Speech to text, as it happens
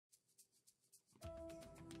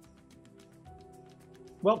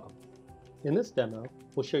Welcome. In this demo,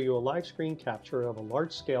 we'll show you a live screen capture of a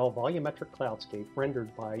large-scale volumetric cloudscape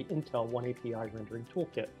rendered by Intel oneAPI Rendering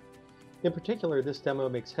Toolkit. In particular, this demo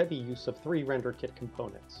makes heavy use of three render kit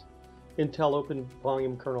components: Intel Open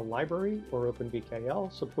Volume Kernel Library, or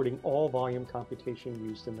OpenVKL, supporting all volume computation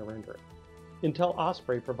used in the renderer. Intel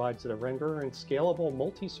OSPRay provides the renderer and scalable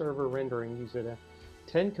multi-server rendering using a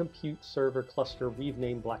 10-compute server cluster we've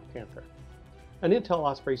named Black Panther. An Intel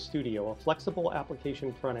OSPRay Studio, a flexible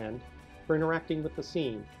application front end for interacting with the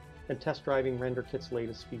scene and test driving RenderKit's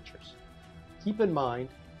latest features. Keep in mind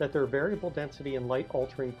that their variable density and light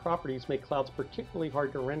altering properties make clouds particularly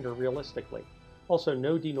hard to render realistically. Also,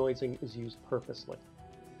 no denoising is used purposely.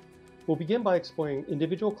 We'll begin by exploring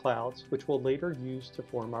individual clouds, which we'll later use to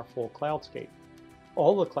form our full cloudscape.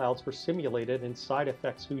 All the clouds were simulated in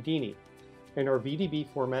SideFX Houdini and are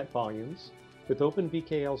VDB format volumes, with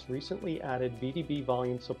OpenVKL's recently added VDB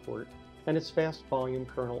volume support and its fast volume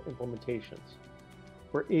kernel implementations.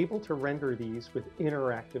 We're able to render these with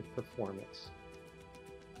interactive performance.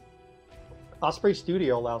 OSPRay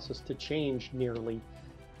Studio allows us to change nearly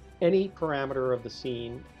any parameter of the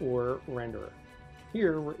scene or renderer.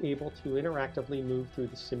 Here, we're able to interactively move through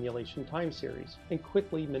the simulation time series and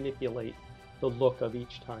quickly manipulate the look of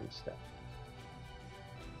each time step.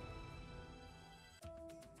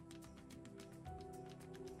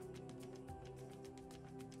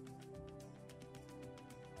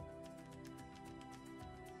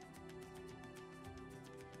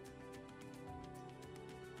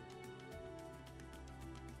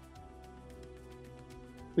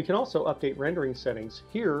 We can also update rendering settings.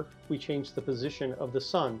 Here, we change the position of the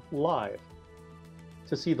sun live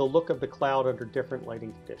to see the look of the cloud under different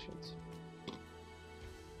lighting conditions.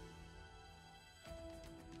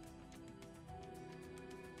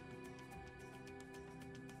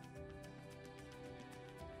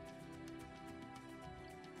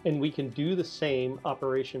 And we can do the same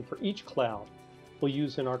operation for each cloud we'll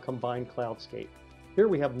use in our combined cloudscape. Here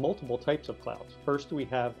we have multiple types of clouds. First, we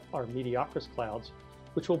have our mediocris clouds,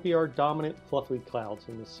 which will be our dominant fluffy clouds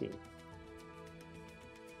in the scene.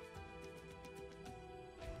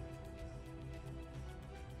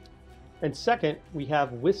 And second, we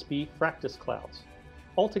have wispy Fractus clouds.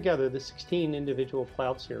 Altogether, the 16 individual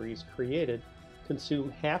cloud series created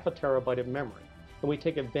consume half a terabyte of memory, and we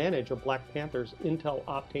take advantage of Black Panther's Intel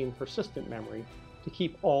Optane persistent memory to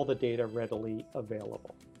keep all the data readily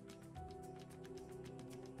available.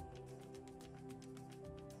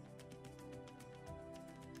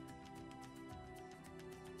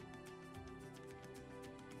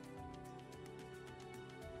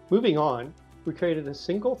 Moving on, we created a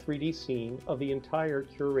single 3D scene of the entire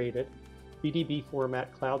curated VDB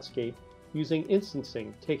format cloudscape using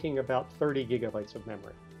instancing, taking about 30 gigabytes of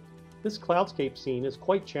memory. This cloudscape scene is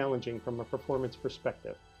quite challenging from a performance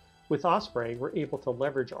perspective. With OSPRay, we're able to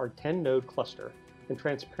leverage our 10-node cluster and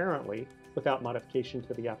transparently, without modification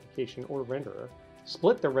to the application or renderer,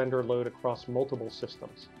 split the render load across multiple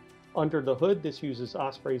systems. Under the hood, this uses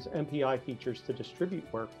OSPRay's MPI features to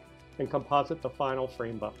distribute work and composite the final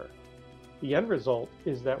frame buffer. The end result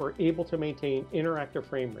is that we're able to maintain interactive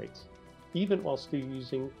frame rates, even while still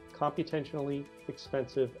using computationally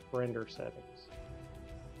expensive render settings.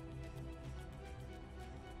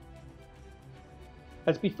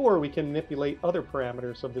 As before, we can manipulate other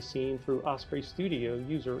parameters of the scene through OSPRay Studio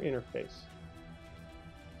user interface.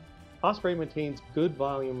 OSPRay maintains good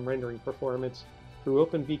volume rendering performance through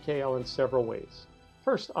OpenVKL in several ways.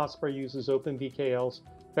 First, OSPRay uses OpenVKL's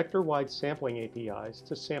vector-wide sampling APIs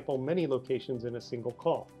to sample many locations in a single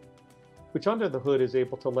call, which under the hood is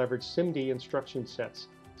able to leverage SIMD instruction sets,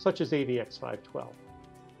 such as AVX512.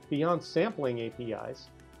 Beyond sampling APIs,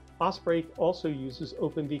 OSPRay also uses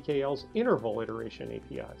OpenVKL's interval iteration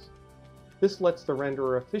APIs. This lets the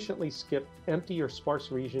renderer efficiently skip empty or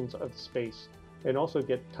sparse regions of space and also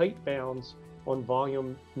get tight bounds on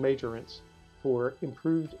volume measurements for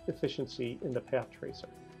improved efficiency in the path tracer.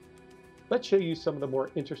 Let's show you some of the more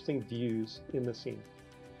interesting views in the scene.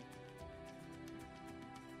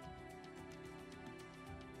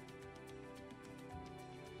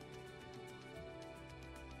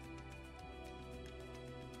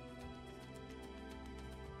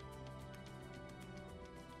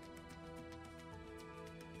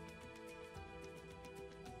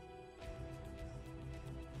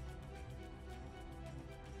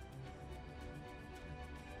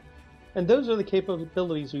 And those are the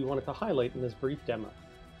capabilities we wanted to highlight in this brief demo.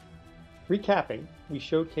 Recapping, we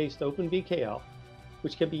showcased OpenVKL,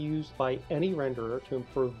 which can be used by any renderer to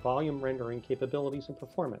improve volume rendering capabilities and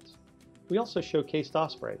performance. We also showcased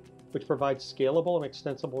OSPRay, which provides scalable and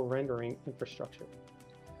extensible rendering infrastructure.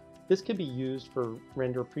 This can be used for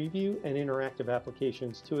render preview and interactive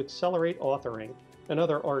applications to accelerate authoring and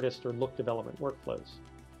other artist or look development workflows.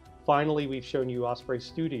 Finally, we've shown you OSPRay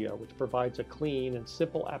Studio, which provides a clean and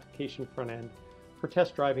simple application front end for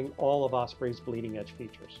test driving all of OSPRay's bleeding edge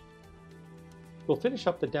features. We'll finish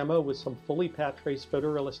up the demo with some fully path-traced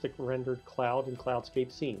photorealistic rendered cloud and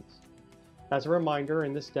cloudscape scenes. As a reminder,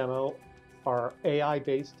 in this demo, our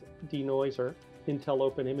AI-based denoiser, Intel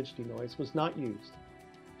Open Image Denoise, was not used.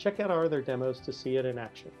 Check out our other demos to see it in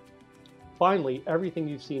action. Finally, everything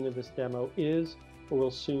you've seen in this demo is or will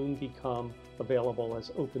soon become available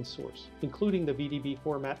as open source, including the VDB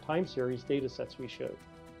format time series datasets we showed.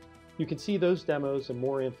 You can see those demos and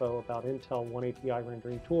more info about Intel oneAPI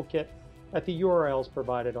Rendering Toolkit at the URLs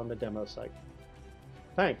provided on the demo site.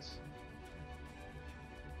 Thanks.